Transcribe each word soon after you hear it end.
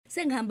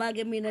Sengihamba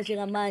ke mina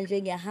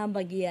njengamanje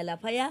ngiyahamba ngiya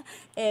lapha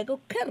ku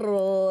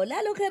Carol.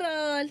 Hello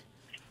Carol.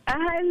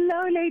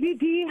 Hello, Lady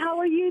D. How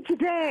are you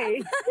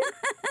today?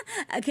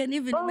 I can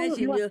even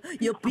imagine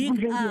your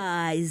big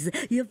eyes.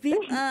 Your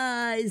big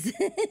eyes.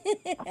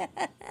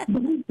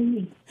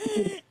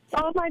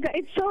 Oh my God,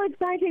 it's so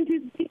exciting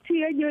to speak to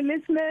you and your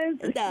listeners.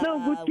 No,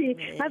 Guti,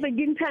 have a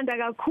ngithanda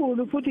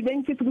kakhulu futhi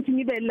bengifisa ukuthi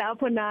ngibe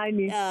lapho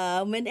nani.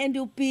 Man, and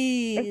you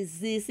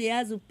busy,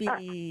 siyazi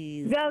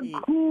busy.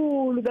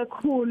 Kakhulu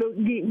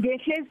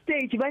ngehle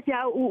stage bathi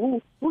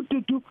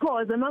ududu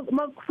pause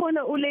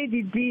makufona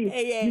uLady D.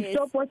 You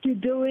stop what you're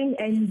doing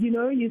and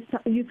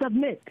you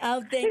submit.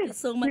 Oh, thank you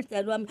so much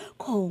dad wami.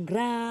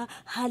 Congra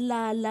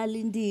halala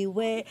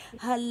lindiwe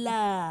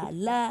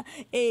halala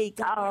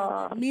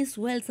Miss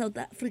World South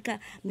Africa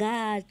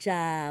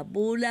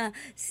ngajabula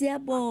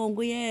siyabonga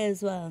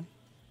uyezwa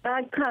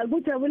Cha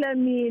kujabula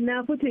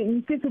mina futhi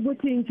ngifisa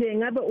ukuthi nje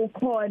ngabe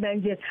ukhona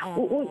nje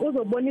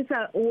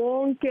uzobonisa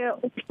wonke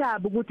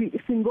umhlaba ukuthi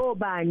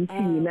singobani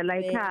thina la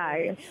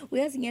ekhaya.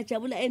 Uyazi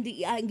ngiyajabula and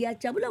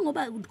ngiyajabula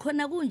ngoba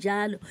khona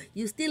kunjalo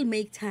you still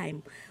make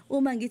time.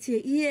 Uma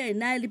ngithi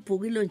yena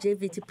libhukilo nje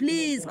vithi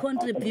please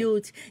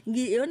contribute.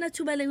 Ngiyona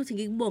thuba le ukuthi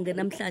ngikubonge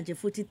namhlanje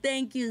futhi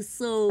thank you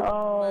so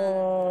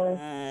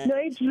much. No,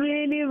 it's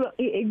really,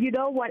 you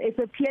know what, it's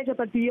a pleasure,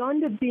 but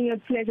beyond it being a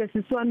pleasure,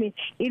 Siswami,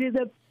 it is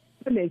a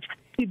privilege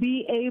to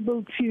be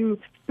able to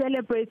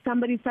celebrate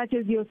somebody such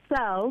as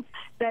yourself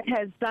that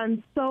has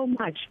done so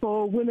much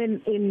for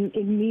women in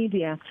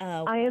media.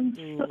 I am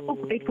so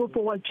grateful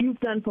for what you've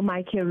done for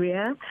my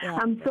career.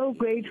 I'm so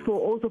grateful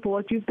also for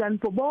what you've done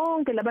for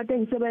bonke labantu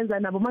engisebenza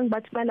nabo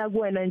mangibathibala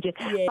kuwena nje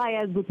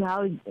bayazi ukuthi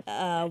how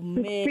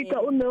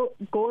speaker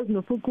goes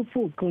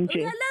nofuqufuqu nje.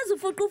 Uyalazi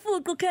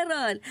ufuqufuqu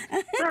Carol.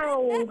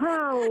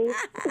 How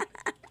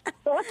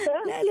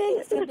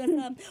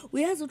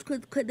uyazi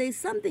ukuthi there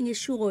is something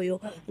eshoyo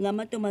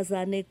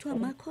ngamantombazane kuthiwa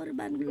makhori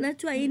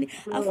nathiwa yini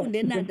afunde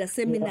enanda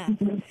seminar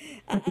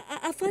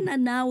afana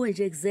nawe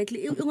nje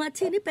exactly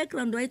ungathini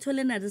background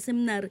wayithola enanda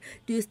seminar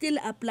do you still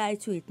apply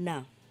to it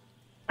now?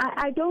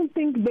 I don't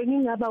think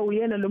bengingaba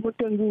uyena lo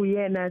muntu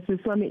enguyena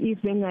Siswami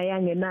if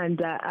bengayanga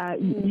enanda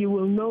you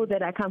will know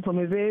that I come from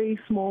a very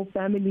small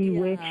family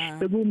where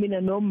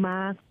bekumina no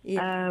ma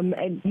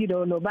and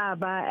no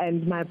baba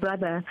and my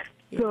brother.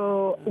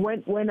 So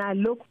when I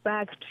look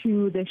back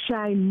to the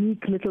shy,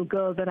 meek little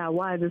girl that I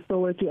was,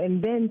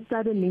 and then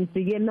suddenly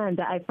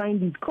I find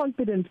these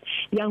confident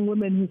young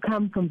women who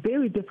come from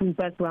very different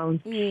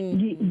backgrounds.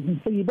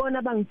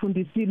 Yibona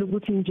bangifundisile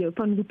ukuthi nje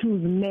ufana ukuthi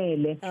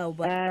uzimele.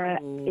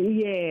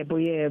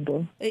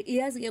 Yebo.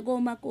 Yazi ke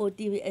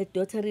komakoti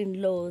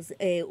daughter-in-laws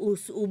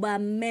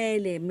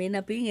ubamele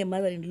mina being a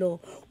mother-in-law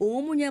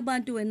umunye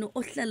abantu wena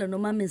ohlala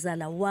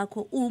nomamezala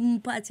wakho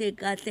umphathe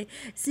kahle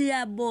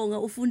siyabonga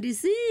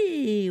ufundisile.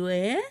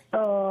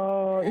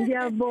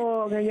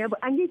 Ngiyabonga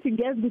angithi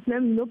ngiyazi ukuthi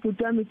nami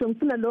nobhuti wami so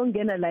ngifuna lo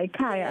ngena la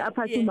ekhaya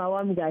aphathe uma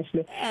wami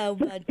kahle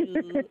bantu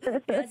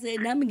yazi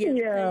nami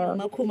ngiyaqala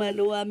makhuma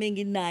lo wami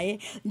enginaye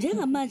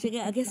njengamanje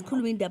ke ake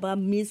sikhulume indaba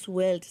Miss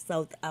World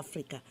South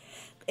Africa.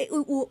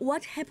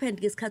 What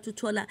happened ngesikhathi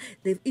uthola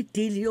the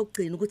deal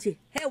yokugcina ukuthi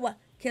hewa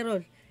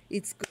Carol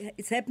it's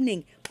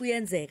happening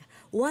kuyenzeka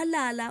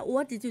walala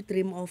what did you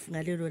dream of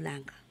ngalelo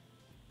langa?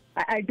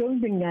 I don't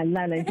think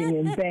ngalala nje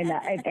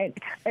ngempela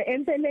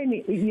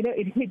empeleni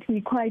it hit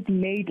me quite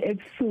late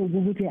ebusuku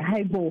ukuthi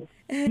hayibo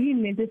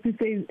yini lento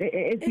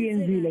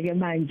esiyenzile ke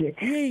manje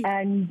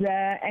and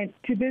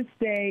to this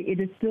day it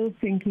is still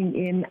sinking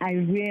in. I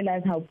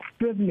realize how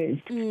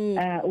privileged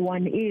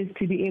one is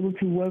to be able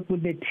to work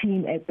with the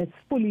team, a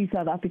fully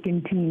South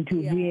African team to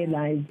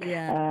realize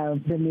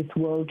the Miss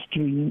World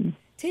dream.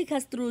 Take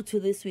us through to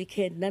this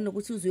weekend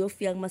nanokuthi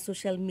uzuyofika kuma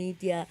social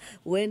media,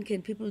 when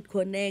can people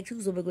connect,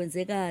 kuzobe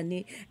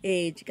kwenzekani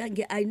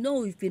I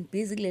know you've been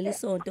busy kuleli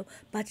sonto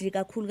but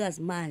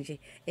kakhulukazi manje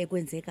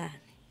kwenzekani?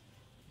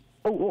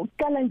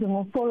 Uqala nje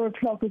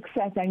ngo4:00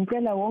 kusasa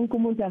ngicela wonke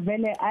umuntu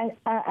avele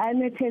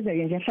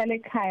anethezeke nje ahlale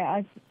ekhaya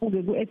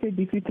asibuke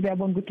ku-SABC3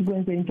 yabona ukuthi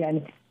kwenze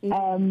njani.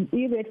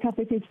 I-red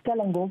carpet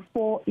iqala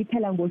ngo4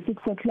 iphela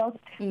ngo6:00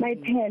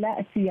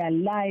 mayiphela siya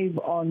live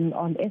on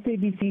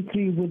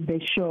SABC3 with the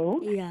show.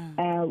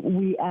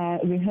 We are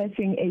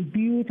rehearsing a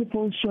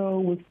beautiful show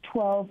with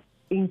 12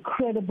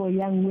 incredible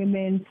young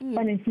women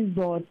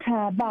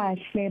banesizotha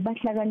bahle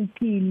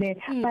bahlakaniphile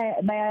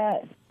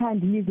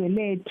bayathanda izwe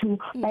lethu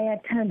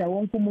bayathanda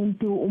wonke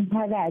umuntu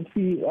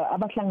umphakathi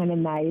abahlangana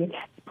naye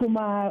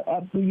siphuma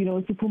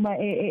siphuma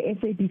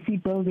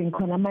SABC building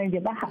khona manje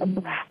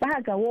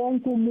bahaga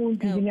wonke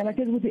umuntu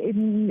ngiyabathela ukuthi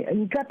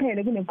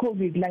ngiqaphele kune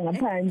covid la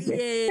ngaphandle.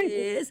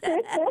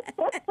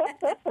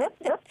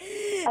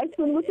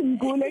 Asifuna ukuthi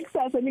ngikule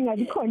kusasa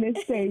ningabi khona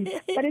stage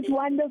but it's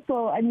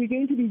wonderful and we're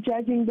going to be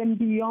judging them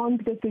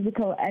beyond the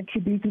physical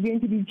attributes. We're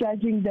going to be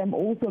judging them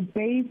also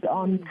based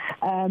on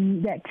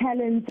their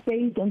talents,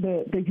 based on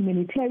the the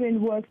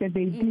humanitarian work that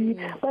they do,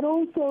 but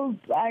also,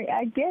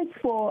 I guess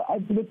for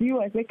the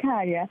viewers,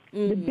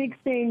 the big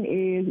thing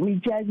is we're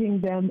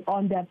judging them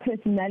on their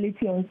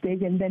personality on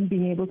stage and then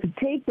being able to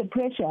take the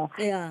pressure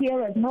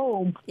here at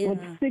home with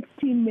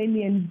 16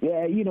 million,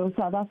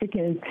 South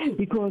Africans,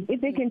 because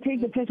if they can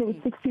take the pressure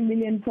with 60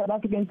 million South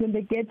Africans, when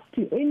they get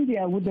to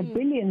India with the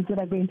billions that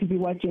are going to be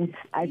watching,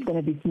 it's going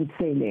to be smooth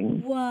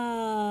sailing.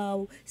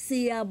 Wow,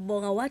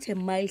 siyabonga, what a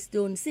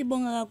milestone.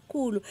 Sibonga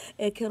kakhulu.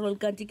 Carol,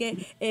 kanti ke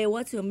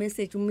what's your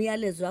message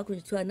umyalezo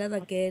wakho to another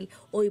girl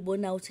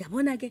oyibona uthi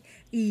yabona ke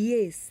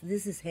yes,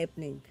 this is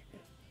happening?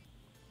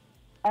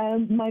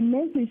 My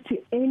message to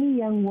any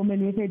young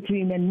woman with a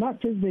dream, and not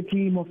just the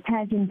dream of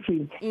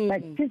pageantry,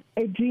 but just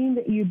a dream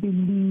that you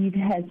believe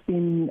has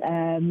been,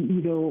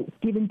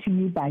 given to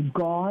you by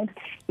God.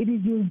 It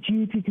is your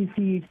duty to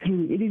see it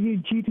through. It is your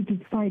duty to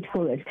fight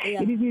for it.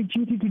 It is your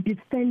duty to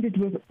defend it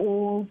with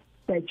all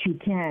that you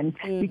can,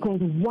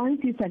 because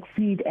once you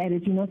succeed at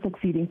it, you're not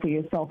succeeding for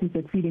yourself, you're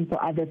succeeding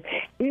for others.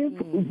 If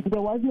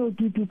there was no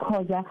Dudu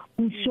Khoza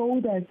who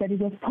showed us that it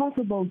was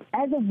possible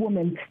as a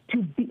woman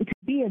to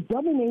be a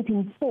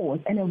dominating force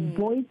and a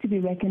voice to be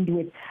reckoned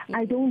with,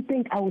 I don't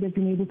think I would have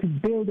been able to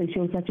build a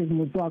show such as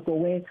Muzwako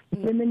where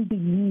women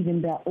believe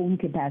in their own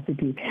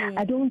capacity.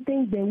 I don't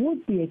think there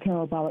would be a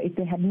Carol Bouwer if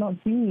there had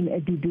not been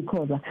a Dudu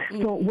Khoza.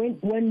 So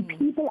when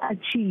people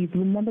achieve,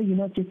 remember, you're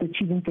not just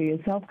achieving for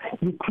yourself,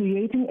 you're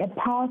creating a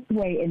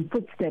pathway and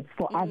footsteps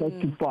for others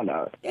to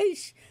follow.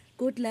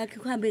 Good luck,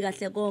 kuhambe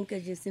kahle konke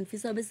nje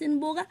sinifisa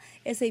besinibuka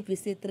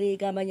SABC3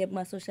 kamanye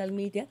kuma social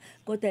media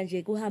kodwa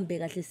nje kuhambe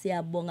kahle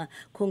siyabonga.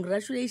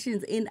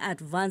 Congratulations in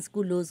advance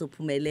kulozo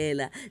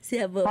phumelela.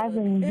 Siyabonga.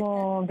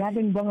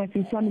 Ngabengibonga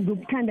sisami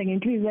ngokuthanda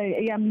ngenhliziyo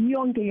yami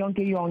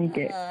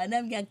yonke.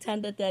 Nami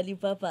ngiyakuthanda Dali,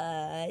 bye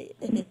bye.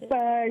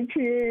 Bye,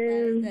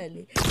 cheers.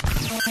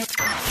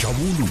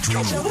 Jabulu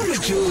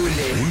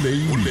Jule.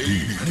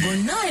 Ngo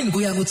 9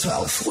 kuya ku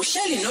 12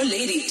 uhleli no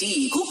Lady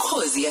D ku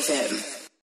Khosi FM.